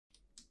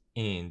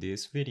In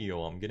this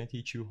video, I'm gonna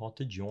teach you how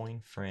to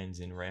join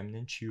friends in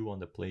Remnant 2 on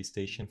the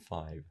PlayStation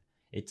 5.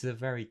 It's a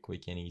very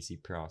quick and easy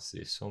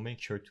process, so make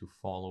sure to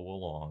follow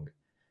along.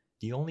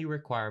 The only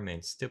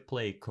requirements to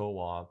play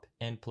co-op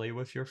and play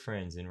with your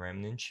friends in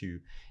Remnant 2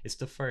 is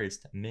to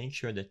first make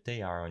sure that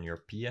they are on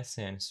your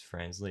PSN's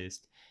friends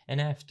list,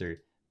 and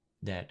after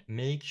that,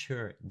 make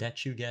sure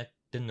that you get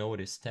the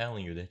notice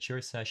telling you that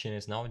your session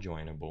is now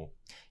joinable.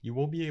 You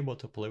will be able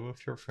to play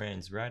with your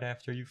friends right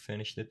after you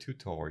finish the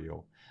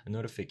tutorial. A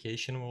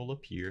notification will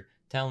appear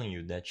telling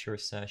you that your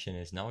session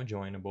is now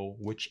joinable,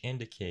 which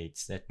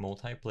indicates that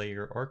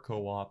multiplayer or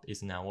co-op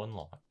is now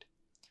unlocked.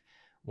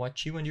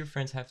 What you and your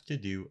friends have to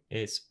do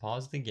is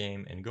pause the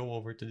game and go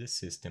over to the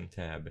System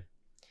tab.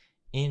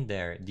 In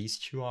there, these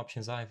two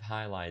options I've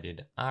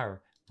highlighted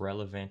are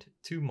relevant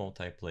to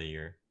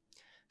multiplayer.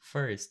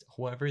 First,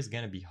 whoever is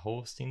going to be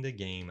hosting the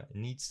game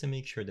needs to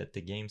make sure that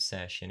the game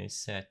session is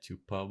set to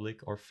public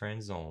or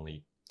friends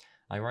only.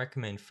 I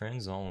recommend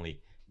friends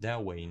only,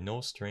 that way no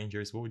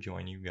strangers will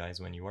join you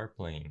guys when you are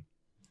playing.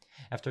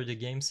 After the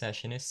game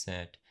session is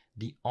set,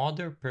 the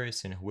other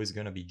person who is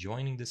going to be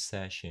joining the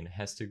session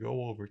has to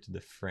go over to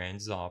the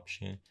friends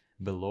option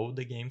below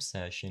the game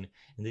session,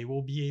 and they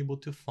will be able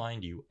to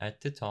find you at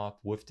the top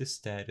with the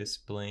status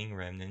playing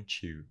Remnant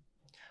 2.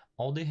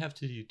 All they have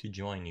to do to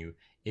join you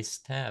is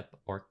tap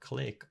or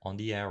click on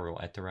the arrow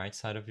at the right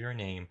side of your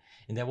name,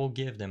 and that will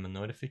give them a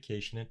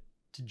notification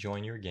to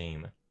join your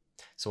game.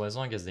 So as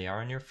long as they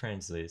are on your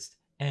friends list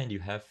and you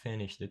have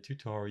finished the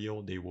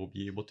tutorial, they will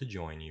be able to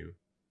join you.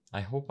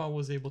 I hope I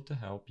was able to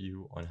help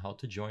you on how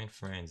to join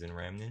friends in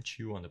Remnant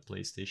 2 on the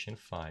PlayStation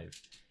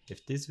 5.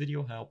 If this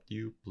video helped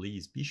you,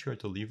 please be sure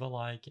to leave a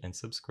like and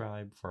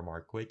subscribe for more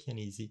quick and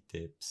easy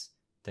tips.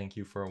 Thank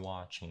you for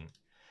watching.